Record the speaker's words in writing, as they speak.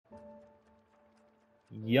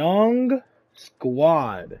Young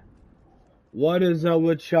Squad. What is up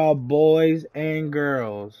with y'all boys and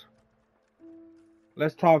girls?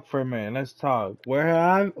 Let's talk for a minute. Let's talk. Where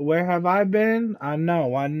have I been? I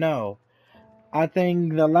know. I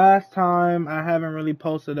think the last time I haven't really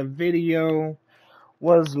posted a video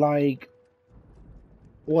was like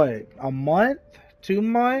what, a month? 2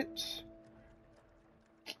 months?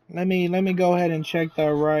 Let me go ahead and check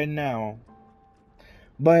that right now.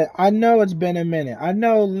 But I know it's been a minute. I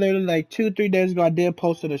know literally like 2-3 days ago I did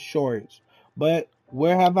post the shorts. But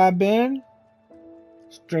where have I been?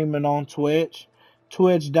 Streaming on Twitch.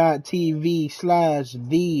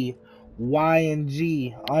 Twitch.tv/the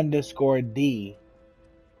YNG_D.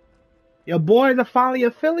 Your boy's a finally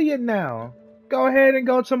affiliate now. Go ahead and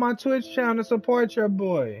go to my Twitch channel to support your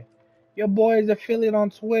boy. Your boy is affiliate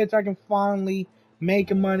on Twitch. I can finally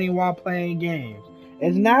make money while playing games.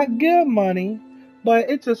 It's not good money, but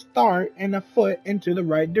it's a start and a foot into the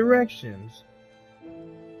right directions.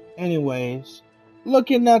 Anyways,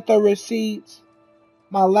 looking at the receipts,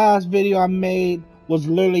 my last video I made was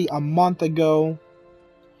literally a month ago.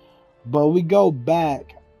 But we go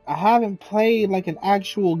back. I haven't played like an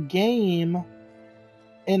actual game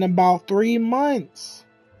in about 3 months.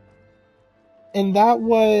 And that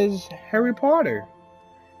was Harry Potter.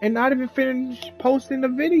 And not even finished posting the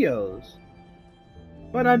videos.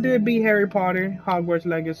 But I did beat Harry Potter, Hogwarts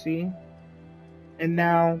Legacy. And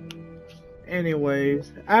now,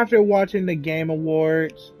 anyways, after watching the Game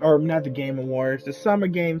Awards, or not the Game Awards, the Summer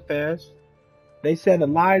Game Fest, they said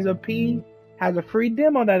Eliza P has a free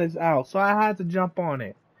demo that is out, so I had to jump on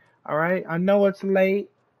it. Alright, I know it's late.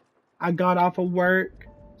 I got off of work,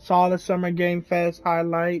 saw the Summer Game Fest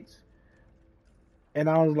highlights, and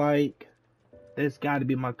I was like, this gotta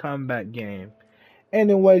be my comeback game.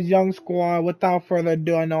 Anyways, Young Squad, without further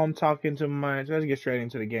ado, I know I'm talking too much. Let's get straight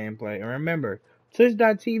into the gameplay. And remember,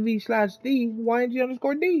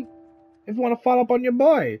 twitch.tv/the_YNG_D if you want to follow up on your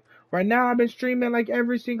boy. Right now, I've been streaming like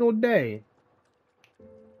every single day.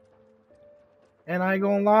 And I ain't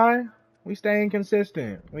gonna lie, we staying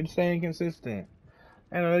consistent. And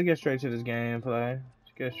let's get straight to this gameplay.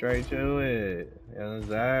 Let's get straight to it. Yes,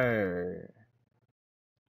 sir.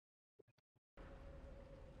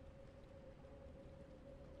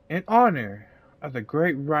 In honor of the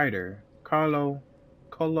great writer Carlo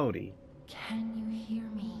Collodi. Can you hear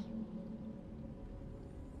me?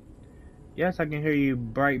 Yes, I can hear you,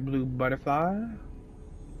 bright blue butterfly.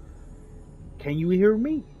 Can you hear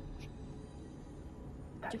me?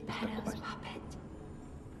 Geppetto's puppet.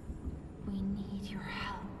 We need your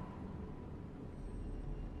help.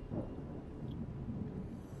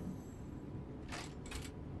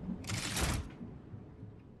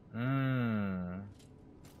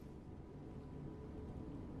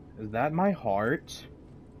 Is that my heart?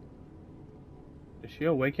 Did she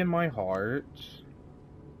awaken my heart?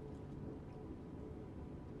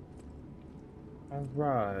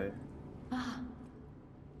 Alright. Ah,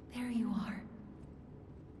 there you are.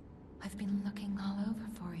 I've been looking all over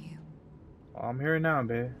for you. I'm here now,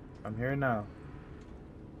 babe. I'm here now.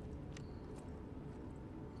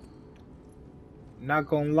 Not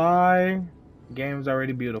gonna lie, the game's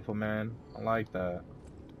already beautiful, man. I like that.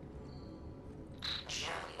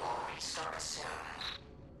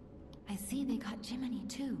 I see they got Jiminy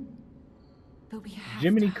too. But we have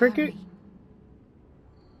Jiminy to Cricket? hurry.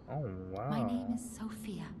 Oh, wow. My name is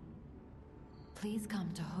Sophia. Please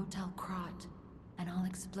come to Hotel Krot, and I'll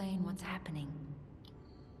explain what's happening.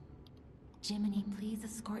 Jiminy, please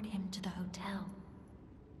escort him to the hotel.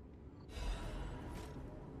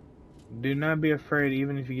 Do not be afraid,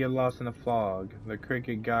 even if you get lost in the fog. The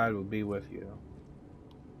cricket guide will be with you.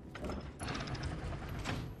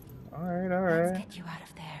 Alright. Let's get you out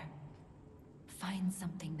of there. Find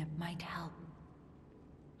something that might help.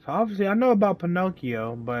 So obviously I know about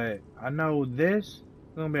Pinocchio, but I know this is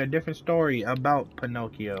gonna be a different story about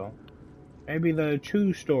Pinocchio. Maybe the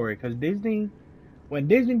true story, because Disney, when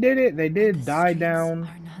Disney did it, they did die down,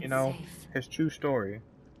 you know, safe. his true story.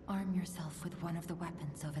 Arm yourself with one of the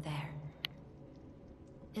weapons over there.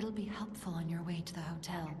 It'll be helpful on your way to the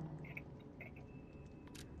hotel.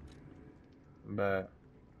 But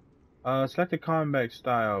select the combat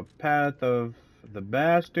style. Path of the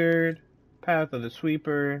Bastard, Path of the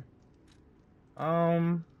Sweeper.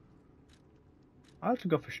 I'll have to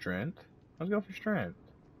go for strength. Let's go for strength.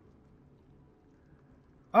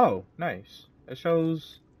 Oh, nice. It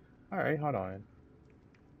shows. Alright, hold on.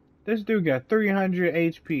 This dude got 300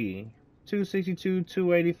 HP, 262,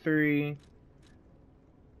 283.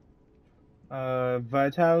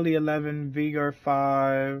 Vitality 11, Vigor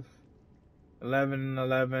 5, 11,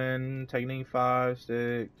 11, Technique 5,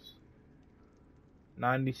 6.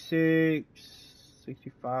 96,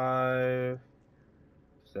 65,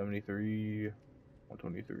 73,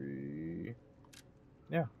 123.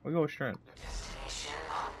 Yeah, we go with strength.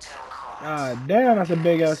 God damn, that's a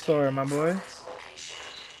big ass sword, my boy.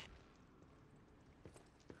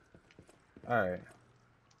 Alright.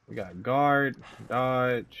 We got guard,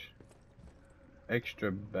 dodge,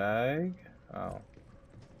 extra bag. Oh.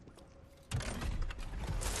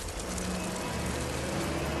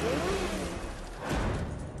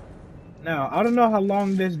 Now, I don't know how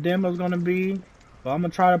long this demo is going to be, but I'm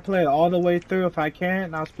going to try to play it all the way through. If I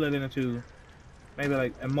can't, I'll split it into maybe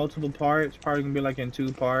like in multiple parts. Probably going to be like in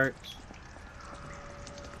 2 parts.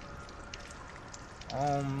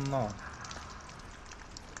 No.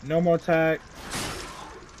 Normal attack.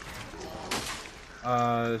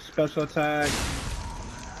 Special attack.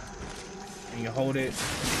 And you hold it.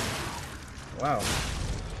 Wow.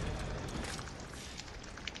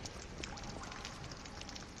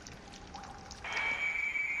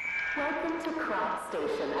 Welcome to Crop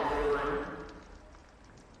Station, everyone.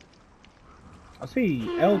 I see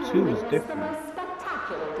L2 is different. The most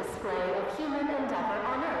spectacular display of human endeavor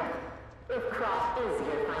on Earth. If Crop is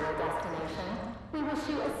your final destination, we wish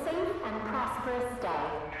you a safe and prosperous day.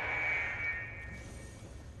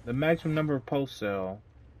 The maximum number of pulse cell.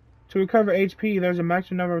 To recover HP, there's a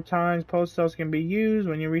maximum number of times pulse cells can be used.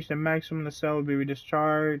 When you reach the maximum, the cell will be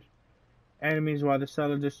discharged. Enemies, while the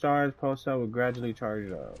cell is discharged, pulse cell will gradually charge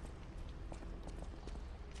up.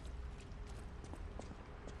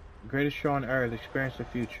 Greatest show on Earth, experience the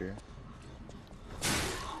future.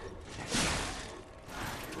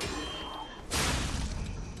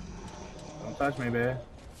 Don't touch me, babe.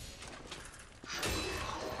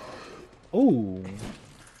 Ooh.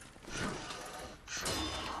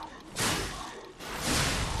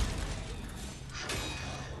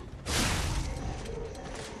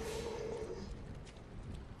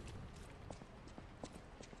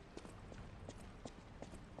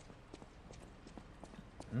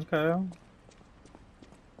 Okay.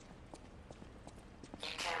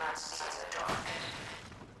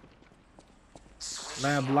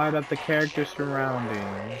 Lamp, light up the character surrounding.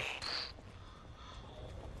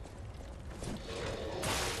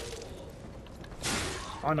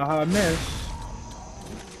 I don't know how I missed.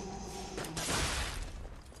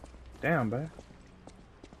 Damn, bro.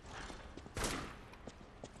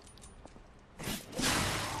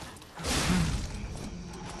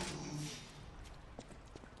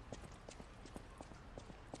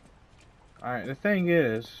 Alright, the thing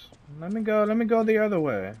is, let me go the other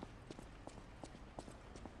way.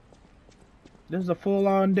 This is a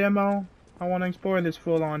full-on demo. I want to explore this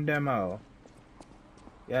full-on demo.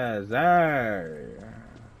 Yes, sir.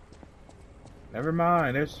 Never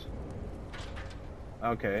mind, there's...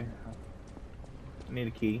 Okay. Need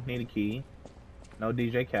a key. No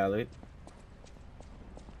DJ Khaled.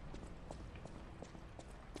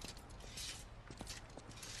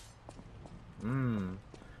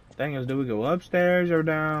 Thing is, do we go upstairs or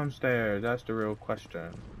downstairs? That's the real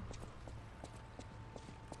question.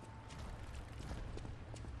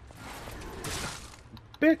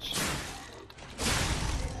 Bitch!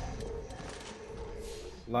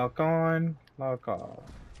 Lock on, lock off.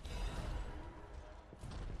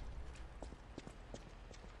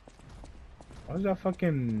 What is that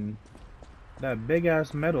fucking... that big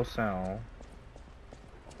ass metal sound?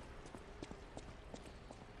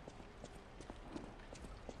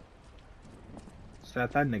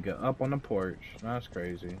 Set that nigga up on the porch. That's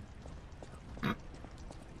crazy.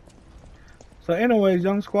 So anyways,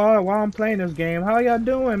 young squad, while I'm playing this game, how y'all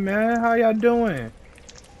doing, man? How y'all doing?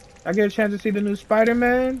 I get a chance to see the new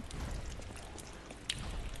Spider-Man?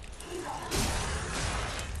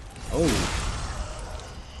 Oh.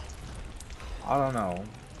 I don't know.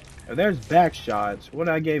 If there's back shots, what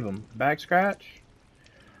I gave him? Back scratch?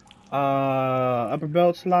 Upper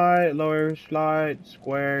belt slide, lower slide,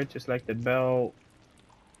 square to select the belt.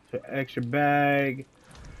 To extra bag.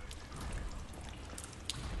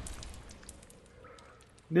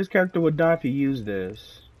 This character would die if you use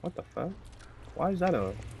this. What the fuck? Why is that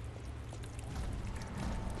a...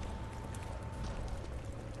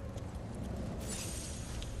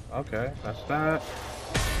 Okay, that's that.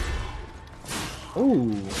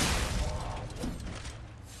 Ooh.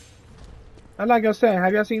 And like I said,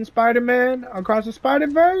 have y'all seen Spider-Man Across the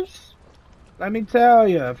Spider-Verse? Let me tell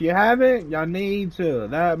you, if you haven't, y'all need to.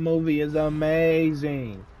 That movie is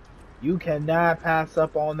amazing. You cannot pass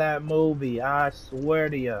up on that movie. I swear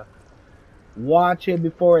to you. Watch it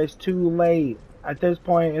before it's too late. At this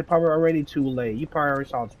point, it's probably already too late. You probably already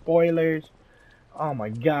saw spoilers. Oh my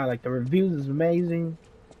god, like the reviews is amazing.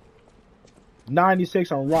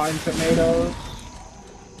 96 on Rotten Tomatoes.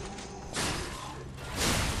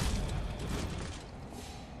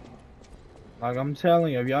 Like I'm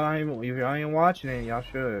telling you, if y'all ain't watching it, y'all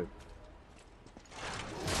should.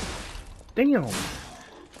 Damn!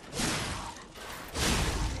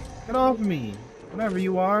 Get off me! Whatever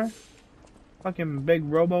you are. Fucking big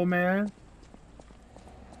robo man.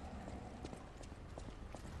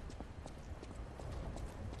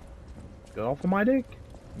 Get off of my dick.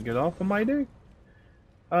 Get off of my dick.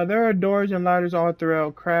 There are doors and ladders all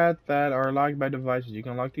throughout Krat that are locked by devices. You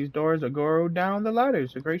can lock these doors or go down the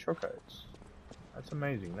ladders. They're great shortcuts. That's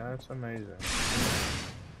amazing. That's amazing.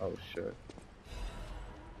 Oh shit.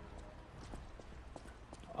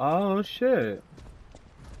 Oh shit.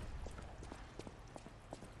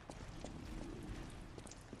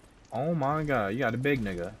 Oh my god, you got a big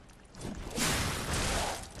nigga.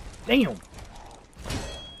 Damn!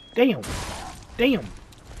 Damn! Damn!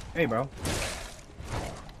 Hey bro.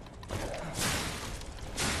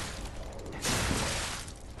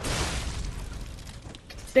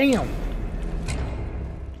 Damn!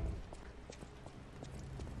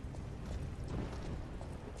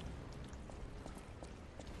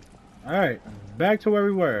 Alright, back to where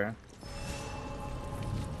we were.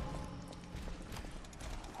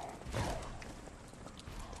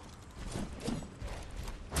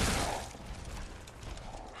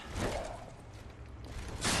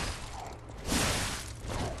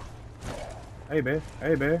 Hey bear,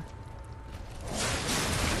 hey bear.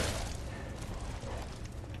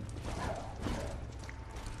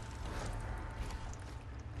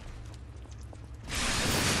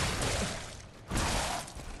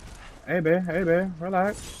 Hey bear,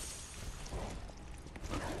 relax.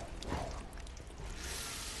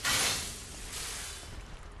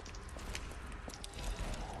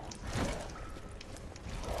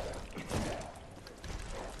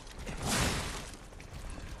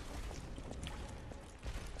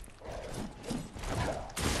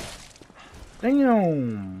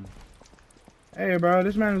 Damn! Hey bro,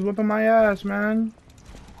 this man is whipping my ass, man.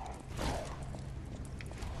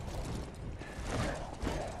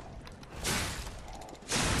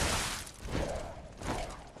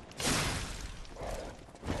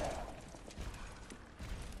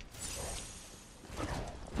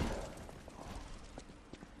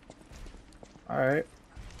 Alright.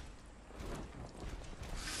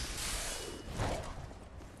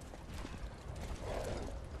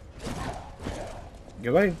 Get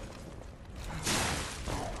away.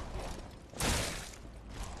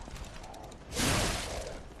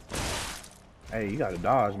 Hey, you gotta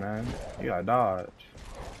dodge, man. You gotta dodge.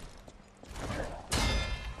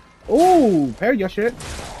 Ooh, parry your shit.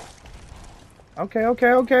 Okay,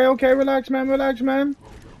 relax, man, relax, man.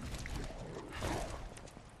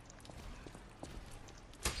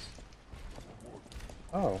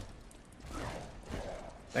 Oh.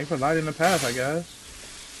 Thanks for lighting the path, I guess.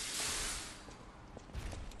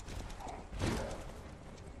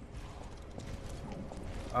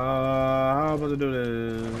 How am I supposed to do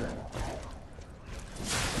this?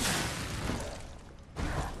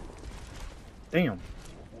 Damn.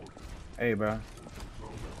 Hey, bro.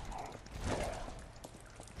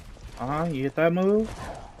 You hit that move?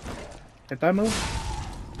 Hit that move?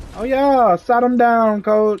 Oh, yeah. Sat him down,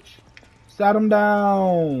 coach. Sat him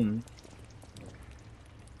down.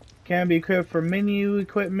 Can be equipped for menu,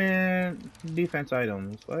 equipment, defense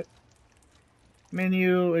items. What?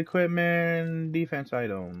 Menu, equipment, defense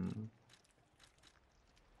item.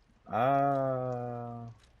 I'm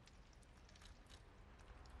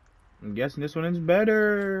guessing this one is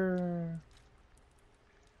better.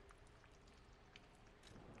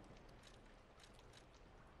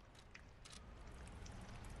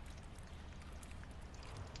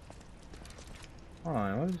 Hold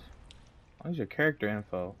on, what is your character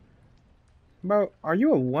info? Bro, are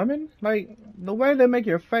you a woman? Like, the way they make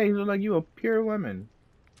your face look like you a pure woman.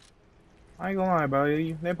 I ain't gonna lie,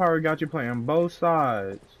 bro. They probably got you playing both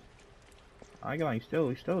sides. I ain't gonna lie, still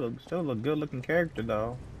a good looking character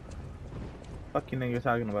though. Fuck you niggas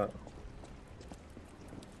talking about.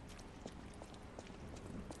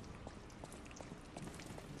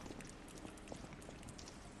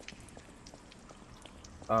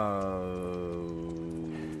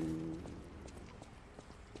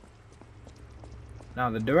 Now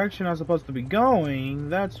the direction I'm supposed to be going,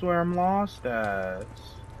 that's where I'm lost at.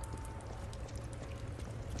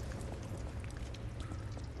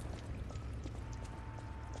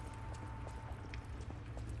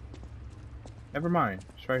 Never mind,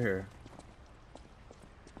 it's right here.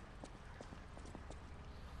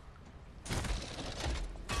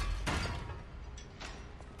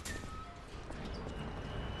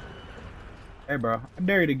 Hey bro, I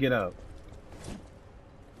dare you to get up.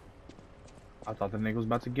 I thought the nigga was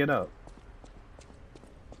about to get up.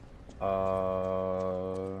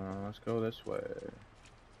 Let's go this way.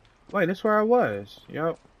 Wait, this is where I was.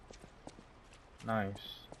 Yup. Nice.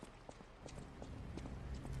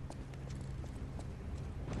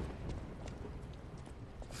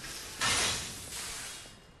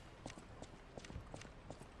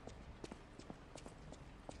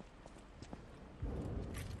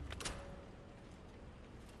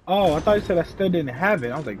 Oh, I thought you said I still didn't have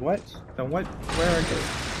it. I was like, what? Then what? Where are they?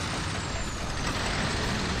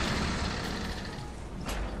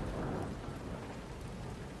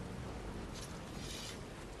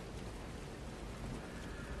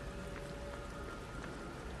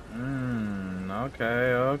 Okay,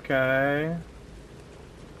 okay.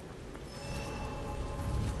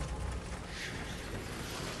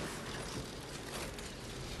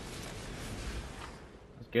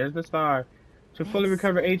 Let's get the star. To fully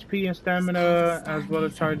recover HP and stamina, as well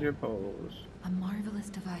as charge your pulse. A marvelous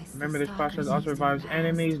device. Remember, this process also revives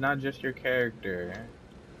enemies, not just your character.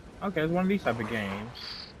 Okay, it's one of these type of games.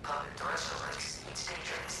 Puppet directional links needs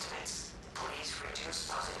danger estimates. Please reduce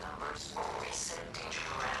puppet numbers or reset danger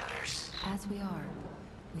parameters. As we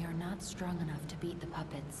are not strong enough to beat the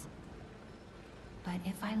puppets. But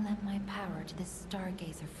if I lend my power to this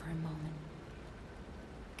stargazer for a moment.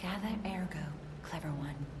 Gather ergo, clever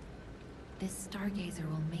one. This stargazer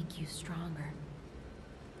will make you stronger.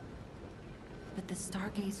 But the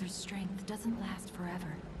stargazer's strength doesn't last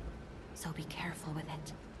forever. So be careful with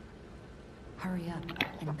it. Hurry up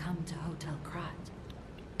and come to Hotel Krat.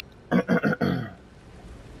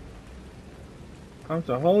 Come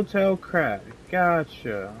to Hotel Krat.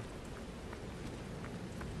 Gotcha.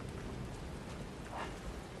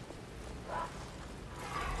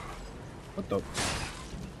 What the?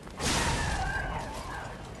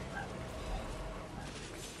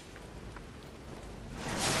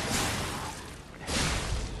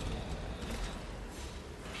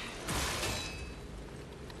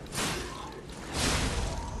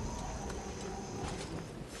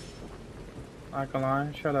 Not gonna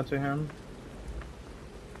lie, shout out to him.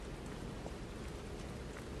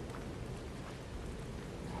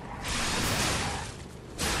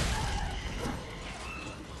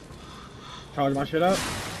 Charge my shit up.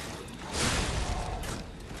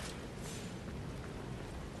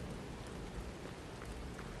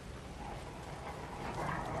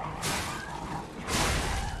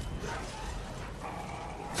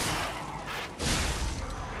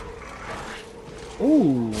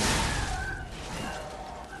 Ooh.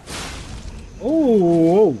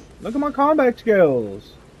 Ooh, look at my combat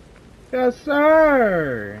skills. Yes,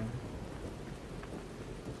 sir.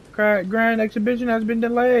 Grand exhibition has been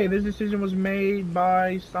delayed. This decision was made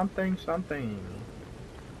by something.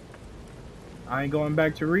 I ain't going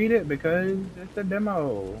back to read it because it's a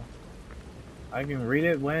demo. I can read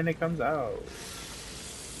it when it comes out.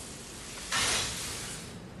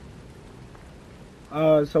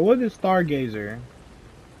 So what is Stargazer?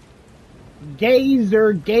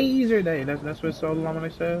 Gazer Day. That's what Soul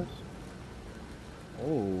Lumine says.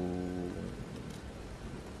 Oh,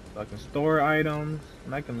 so I can store items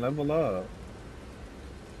and I can level up.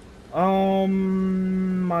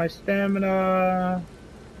 My stamina,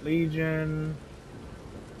 Legion.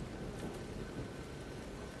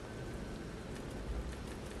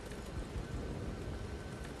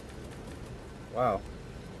 Wow.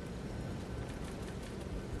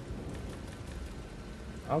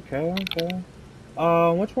 Okay.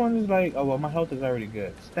 Which one is like, oh well, my health is already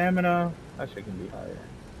good. Stamina, that shit can be higher.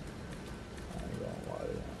 I ain't gonna lie.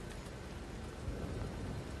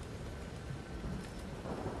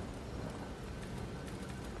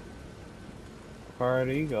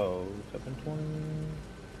 Party goes up in 20.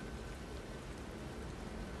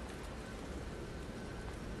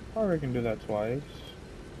 Probably can do that twice.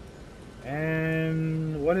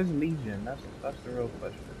 And what is Legion? That's the real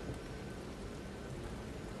question.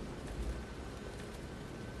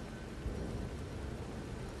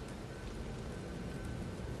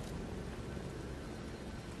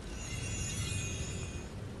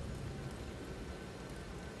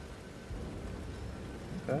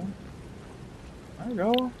 Okay. There you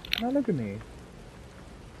go. Now look at me.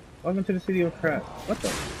 Welcome to the city of crap. What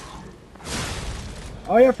the?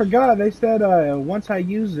 Oh yeah, I forgot. They said once I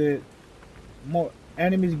use it, more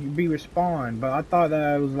enemies be respawned. But I thought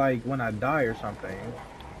that it was like when I die or something.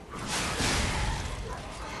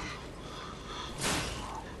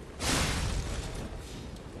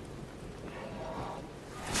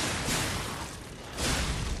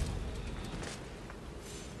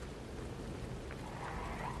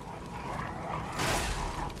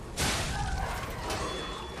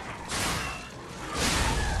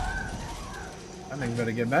 I think we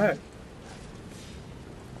better get back.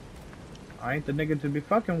 I ain't the nigga to be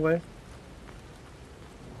fucking with.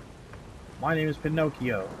 My name is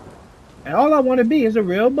Pinocchio. And all I want to be is a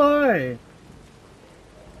real boy.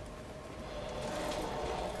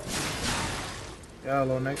 Yeah,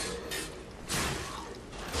 little nigga.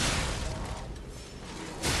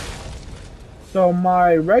 So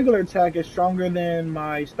my regular attack is stronger than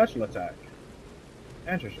my special attack.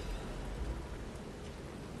 Interesting.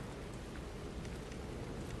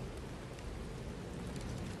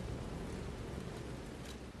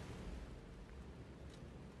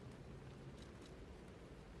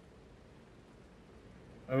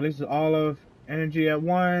 Releases all of energy at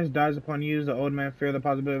once, dies upon use. The old man fears the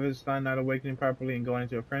possibility of his son not awakening properly and going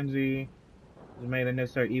into a frenzy. Is made a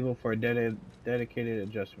necessary evil for a dedicated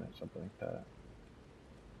adjustment, something like that.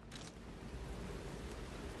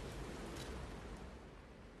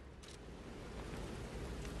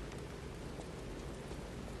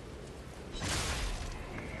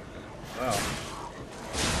 Wow.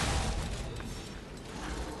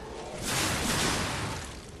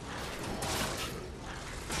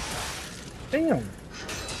 Damn.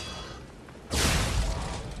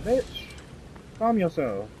 Bitch. Calm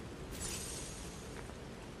yourself.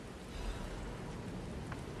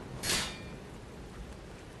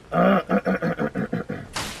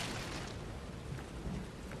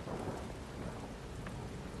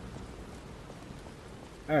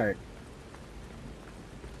 Alright.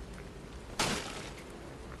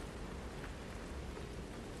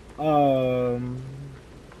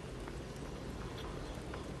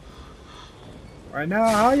 Right now,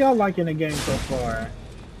 how y'all liking the game so far?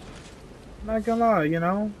 Not gonna lie, you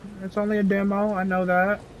know, it's only a demo, I know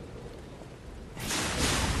that.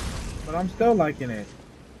 But I'm still liking it.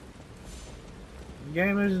 The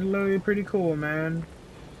game is literally pretty cool, man.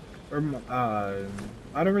 I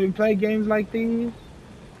don't really play games like these.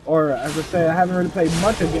 Or, as I say, I haven't really played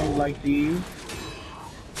much of games like these.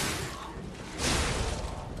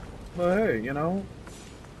 But hey, you know.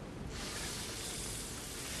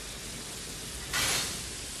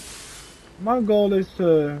 My goal is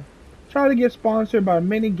to try to get sponsored by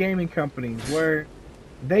many gaming companies where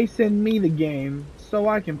they send me the game so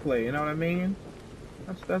I can play, you know what I mean?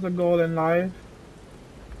 That's a goal in life.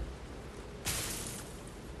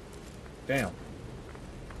 Damn.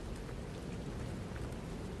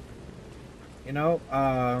 You know,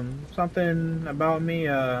 something about me,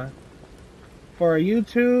 for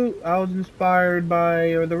YouTube, I was inspired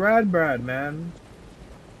by the Rad Brad, man.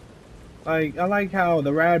 Like, I like how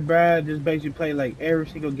the Rad Brad just basically play like every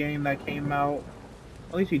single game that came out.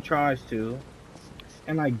 At least he tries to.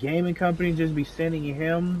 And like gaming companies just be sending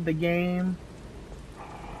him the game.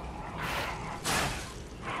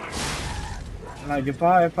 Like if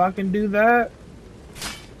I can do that,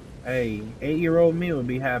 hey, 8-year-old me would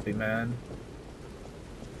be happy, man.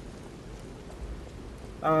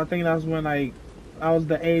 I think that was when I was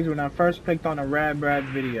the age when I first clicked on a Rad Brad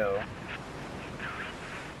video.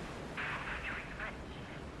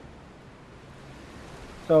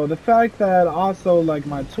 So the fact that also like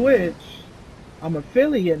my Twitch, I'm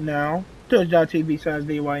affiliate now,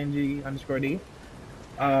 twitch.tv/dyng_d.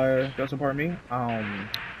 Go support me.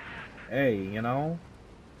 Hey, you know,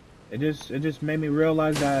 it just made me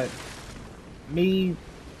realize that my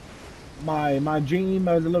dream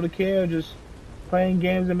as a little kid, just playing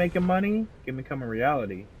games and making money, can become a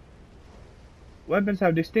reality. Weapons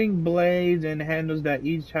have distinct blades and handles that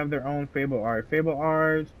each have their own Fable art. Fable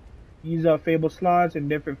arts use up Fable slots and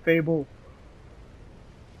different Fable.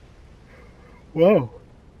 Whoa.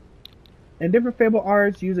 And different Fable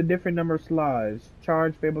arts use a different number of slots.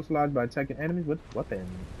 Charge Fable slots by attacking enemies with weapons.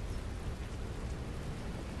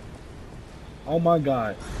 Oh my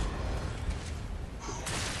god.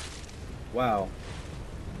 Wow.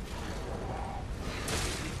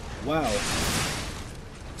 Wow.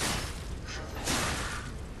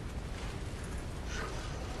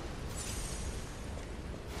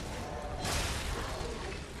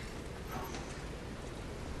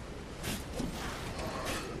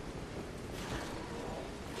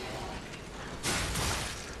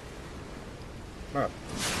 Bro.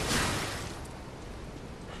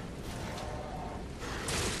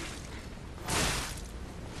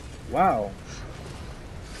 Wow.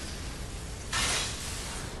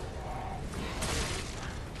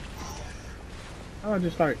 I'll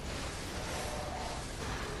just start.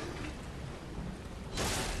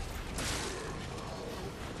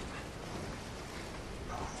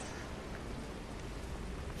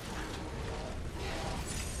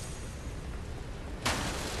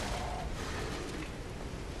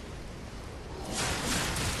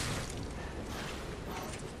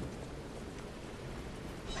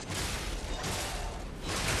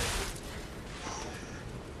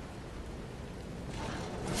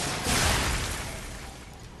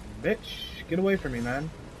 Get away from me, man.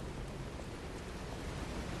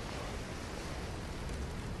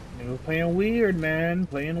 You're playing weird, man.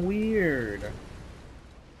 Playing weird.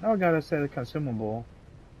 Now I gotta set a consumable.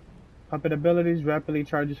 Puppet abilities, rapidly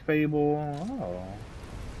charges Fable. Oh.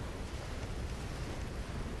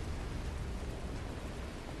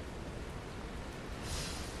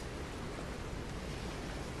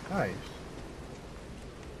 Nice.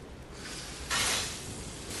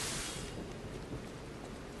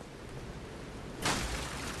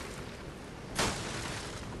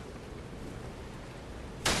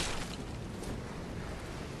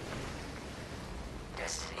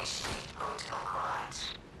 Destination hotel garage.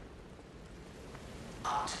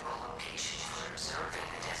 Optimal location for observing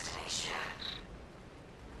the destination.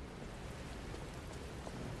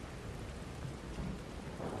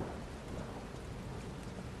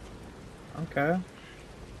 Okay.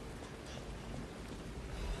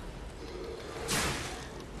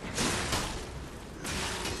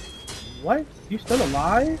 What? You still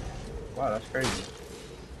alive? Wow, that's crazy.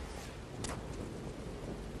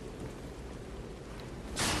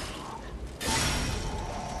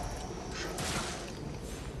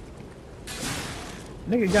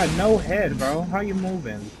 Nigga got no head, bro. How you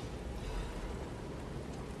moving?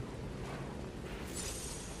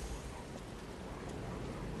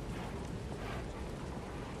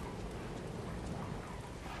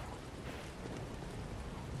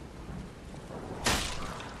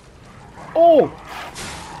 Oh!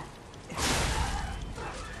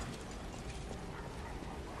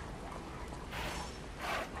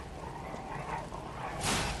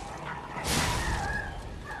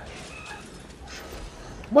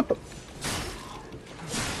 What the?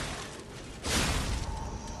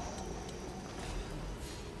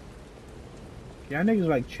 Y'all niggas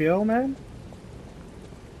like chill, man?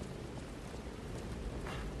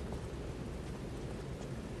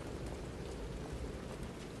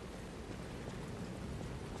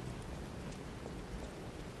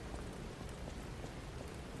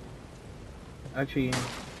 Actually,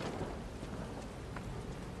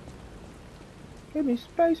 give me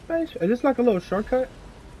space. Is this like a little shortcut?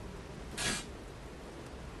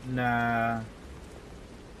 Nah.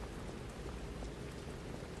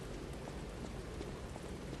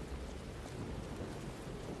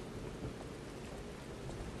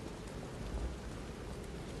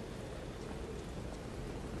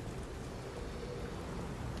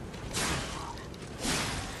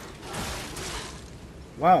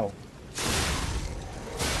 Wow.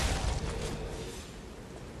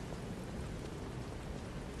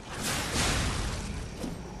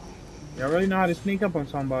 Y'all really know how to sneak up on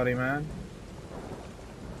somebody, man.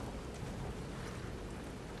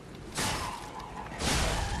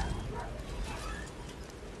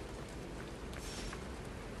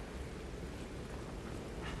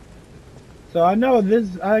 So I know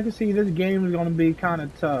this, I can see this game is gonna be kind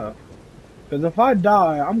of tough. Because if I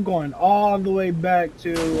die, I'm going all the way back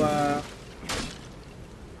to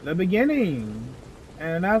the beginning.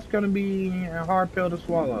 And that's gonna be a hard pill to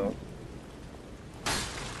swallow.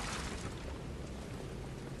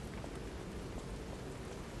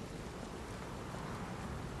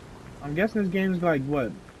 I'm guessing this game's like,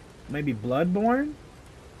 what, maybe Bloodborne?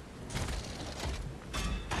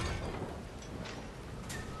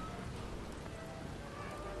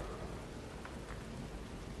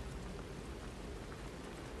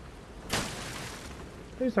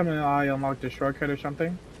 Please tell me I unlocked a shortcut or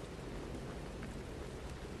something.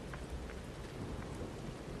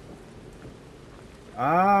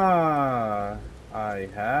 Ah, I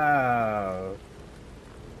have.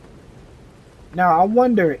 Now, I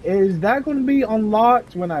wonder, is that going to be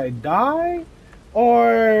unlocked when I die?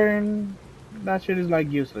 Or that shit is like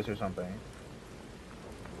useless or something?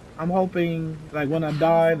 I'm hoping, like, when I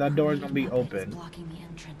die, that door is going to be open. Blocking the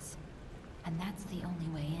entrance, and that's the only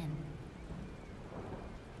way in.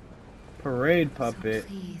 Parade puppet. So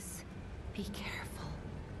please, be careful.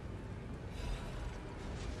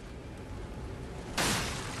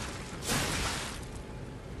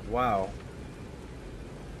 Wow.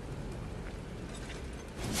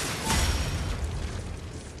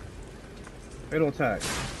 Fatal attack.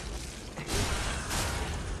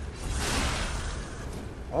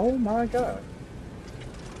 Oh my god.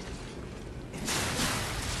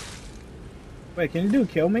 Wait, can you do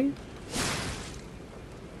kill me?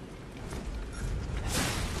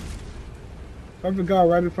 Perfect guard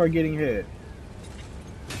right before getting hit.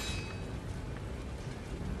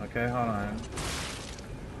 Okay, hold on.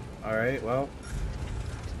 Alright, well.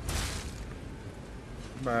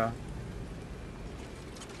 Bruh.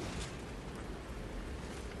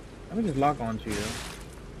 Let me just lock onto you.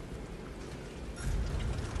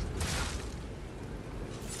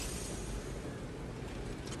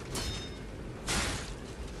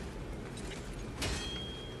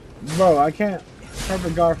 Bro, I can't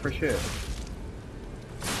perfect guard for shit.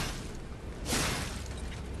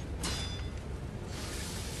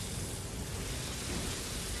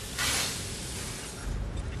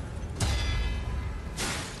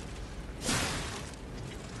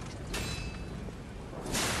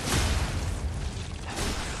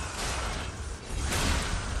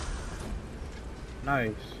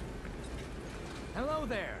 Nice. Hello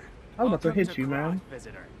there. I was about to Welcome hit you, Croc, man.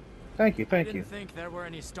 Visitor. Thank you, I thank didn't you. think there were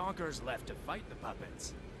any stalkers left to fight the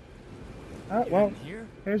puppets. You Well, didn't hear?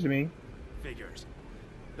 here's me. Figures.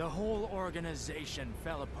 The whole organization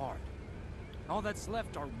fell apart. All that's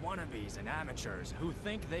left are wannabes and amateurs who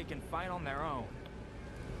think they can fight on their own.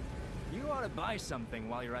 You ought to buy something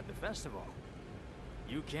while you're at the festival.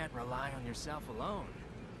 You can't rely on yourself alone.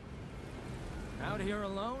 Out here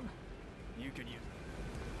alone? You could use...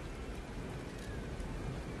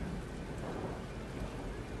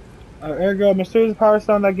 Ergo, mysterious power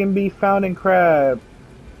stone that can be found in crab.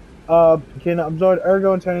 Can absorb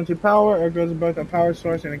Ergo and turn into power. Ergo is both a power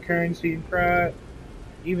source and a currency in crab.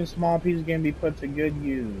 Even small pieces can be put to good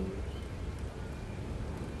use.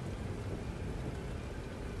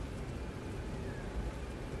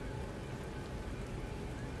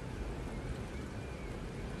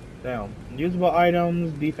 Damn. Usable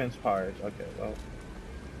items, defense parts. Okay, well.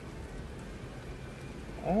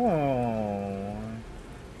 Oh.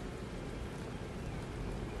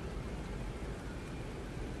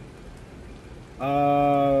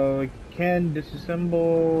 Can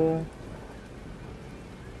disassemble.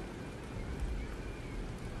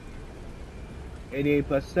 $88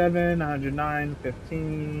 plus 7, $109,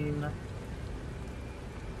 15.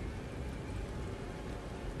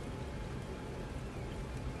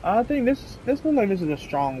 I think this looks like this is a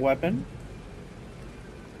strong weapon.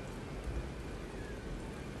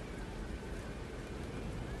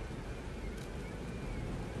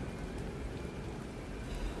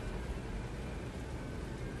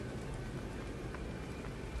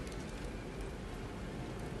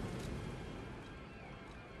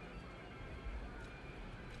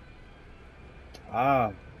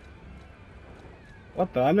 Ah.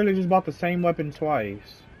 What the? I literally just bought the same weapon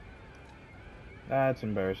twice. That's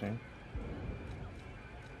embarrassing.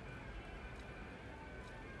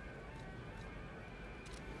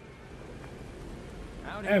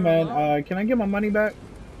 Hey man, can I get my money back?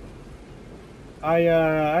 I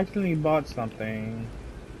accidentally bought something.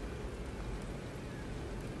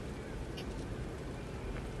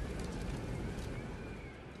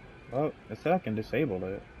 Oh, it said I can disable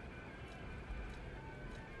it.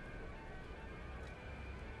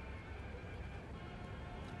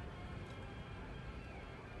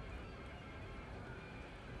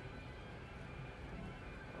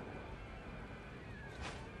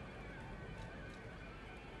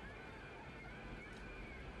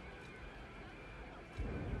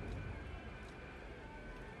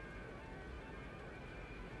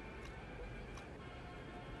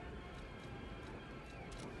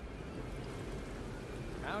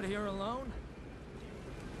 Out here alone?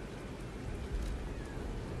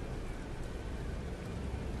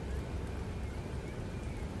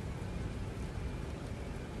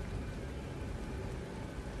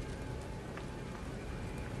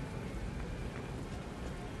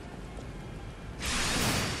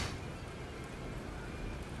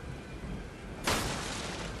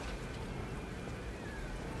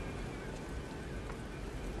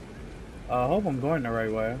 I hope I'm going the right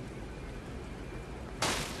way.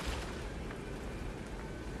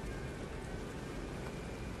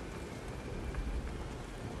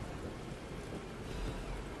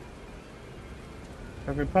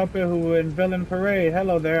 Every puppet who in villain parade.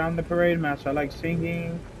 Hello there, I'm the parade master. I like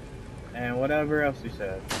singing and whatever else he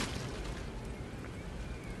said.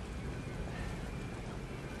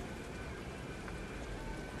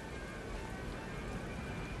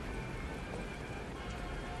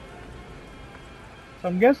 So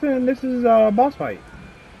I'm guessing this is a boss fight.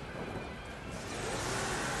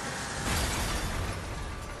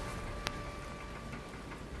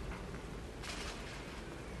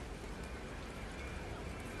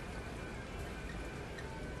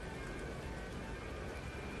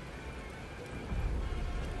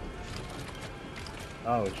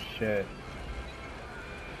 Oh shit.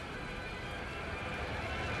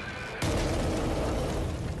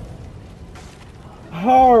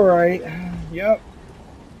 Alright. Yep.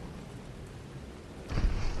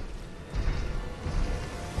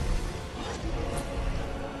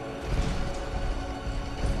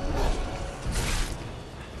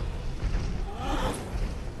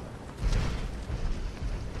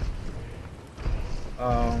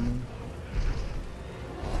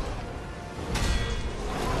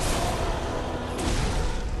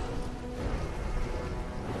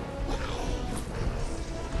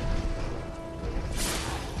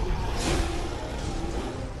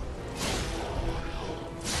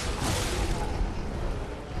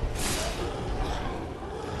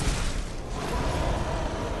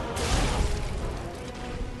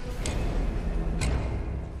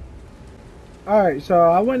 Alright, so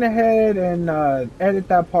I went ahead and edited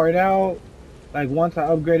that part out. Like once I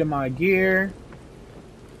upgraded my gear.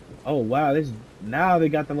 Oh wow, now they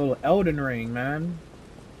got the little Elden ring, man.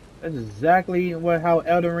 That's exactly how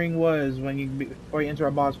Elden Ring was before you enter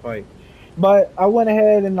a boss fight. But I went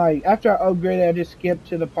ahead and like after I upgraded, I just skipped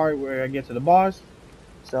to the part where I get to the boss.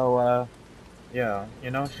 So yeah,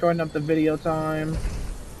 you know, shorten up the video time.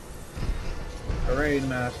 Parade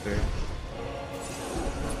Master.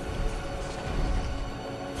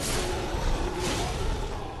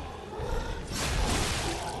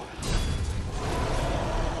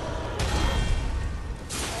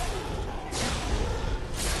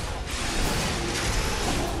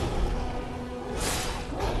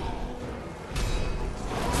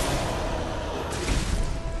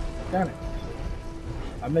 Damn it.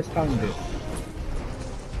 I mistimed it.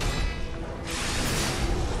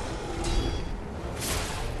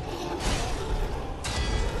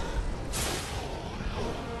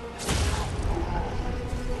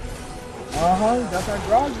 Got that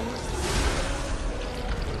groggy.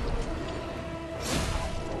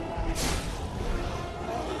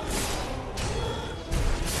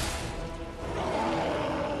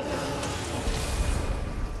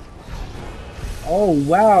 Oh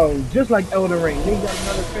wow, just like Elden Ring, they got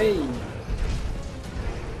another phase.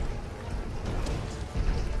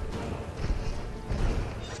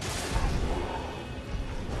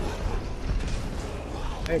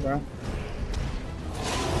 Hey bro.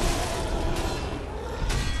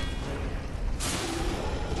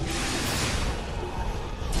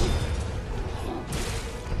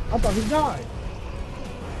 I thought he died.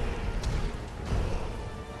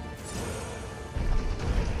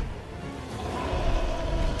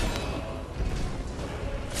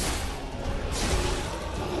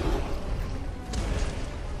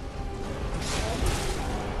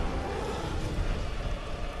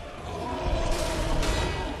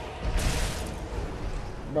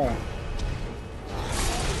 Bro.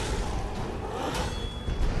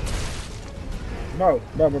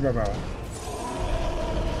 Bro.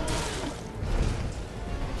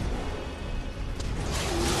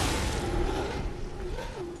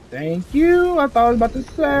 Thank you. I thought I was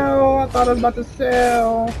about to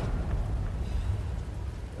sell.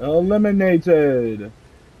 Eliminated.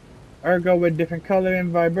 Ergo with different color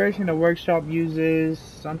and vibration. The workshop uses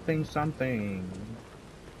something.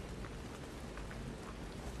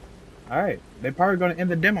 Alright. They're probably going to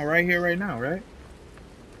end the demo right here, right now, right?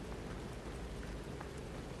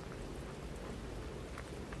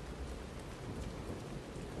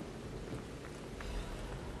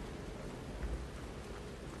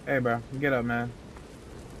 Hey bro, get up man.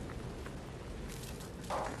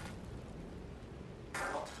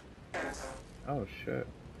 Oh shit.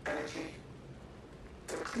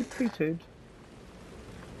 Depleted.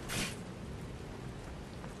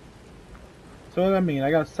 So what does that mean?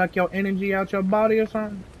 I gotta suck your energy out your body or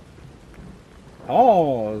something?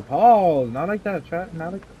 Pause. Not like that, chat.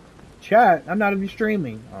 Not like that. Chat, I'm not even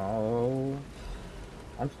streaming. Oh.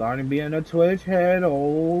 I'm starting to be in a Twitch head.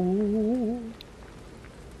 Oh.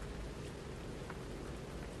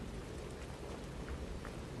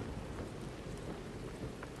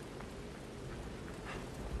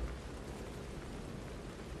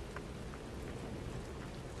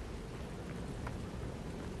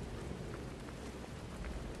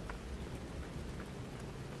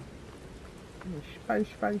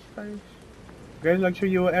 Spice. Greatest luxury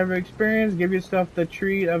you will ever experience. Give yourself the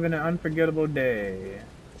treat of an unforgettable day.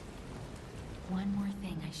 One more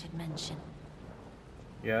thing I should mention.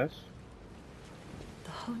 Yes?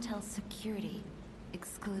 The hotel's security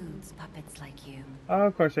excludes puppets like you. Oh,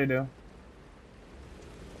 of course they do.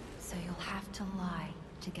 So you'll have to lie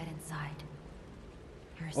to get inside.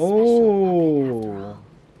 You're a special puppet after all.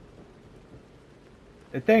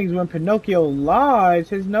 The thing is, when Pinocchio lies,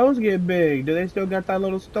 his nose get big. Do they still got that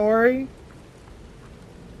little story?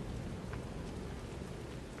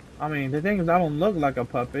 I mean, the thing is, I don't look like a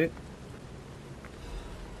puppet.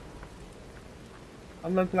 I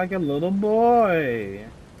look like a little boy.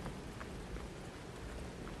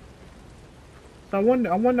 So I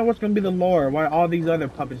wonder what's gonna be the lore. Why all these other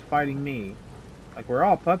puppets fighting me? Like, we're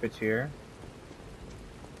all puppets here.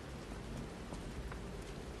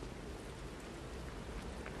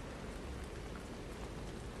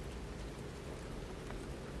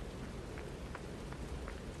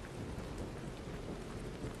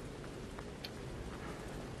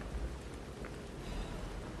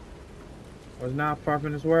 Was not far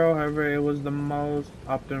from this world, however, it was the most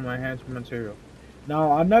optimal enhancement material.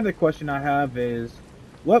 Now, another question I have is,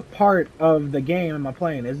 what part of the game am I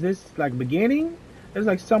playing? Is this like beginning? Is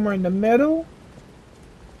like somewhere in the middle?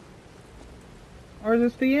 or is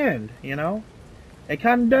this the end? You know, it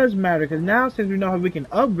kind of does matter because now since we know how we can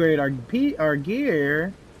upgrade our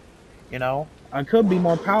gear, you know, I could be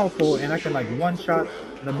more powerful and I can like one shot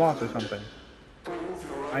the boss or something.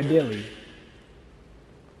 Ideally,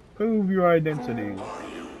 prove your identity.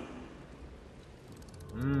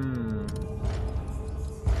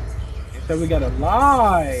 So we gotta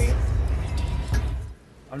lie.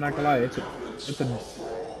 I'm not gonna lie, it's a.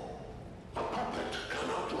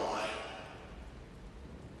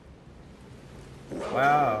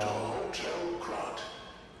 Wow.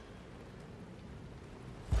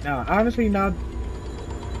 Now, honestly, not.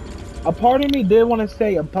 A part of me did want to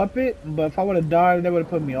say a puppet, but if I would have died, they would have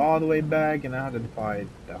put me all the way back, and I had to fight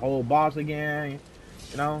the whole boss again.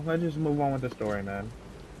 You know, let's just move on with the story, man.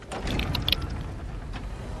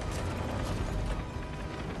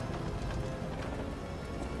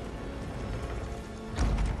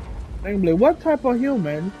 Namely, what type of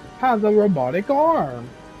human has a robotic arm?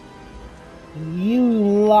 You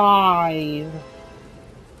lied.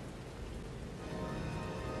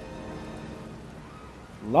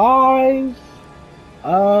 Lies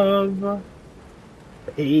of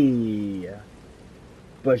P.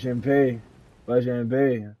 Pushing P. Pushing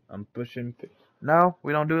P. I'm pushing P. No,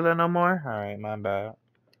 we don't do that no more? Alright, my bad.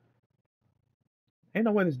 Ain't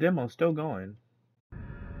no way this demo's still going.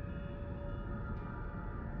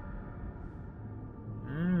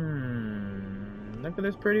 Look at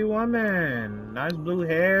this pretty woman. Nice blue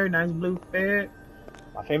hair, nice blue fit.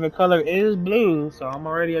 My favorite color is blue, so I'm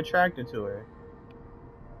already attracted to her.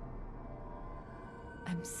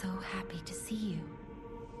 I'm so happy to see you.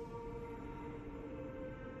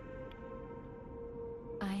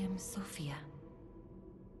 I am Sophia.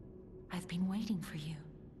 I've been waiting for you.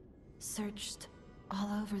 Searched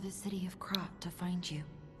all over the city of Krat to find you.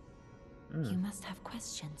 You must have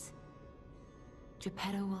questions.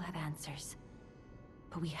 Geppetto will have answers.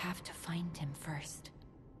 But we have to find him first.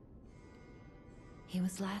 He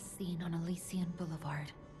was last seen on Elysian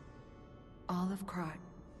Boulevard. All of Krat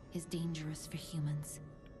is dangerous for humans,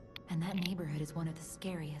 and that neighborhood is one of the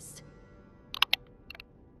scariest.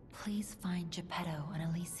 Please find Geppetto on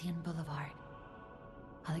Elysian Boulevard.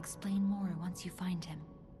 I'll explain more once you find him.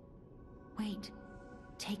 Wait,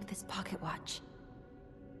 take this pocket watch.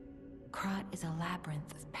 Krat is a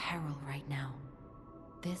labyrinth of peril right now.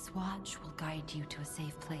 This watch will guide you to a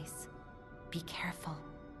safe place. Be careful,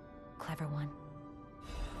 clever one.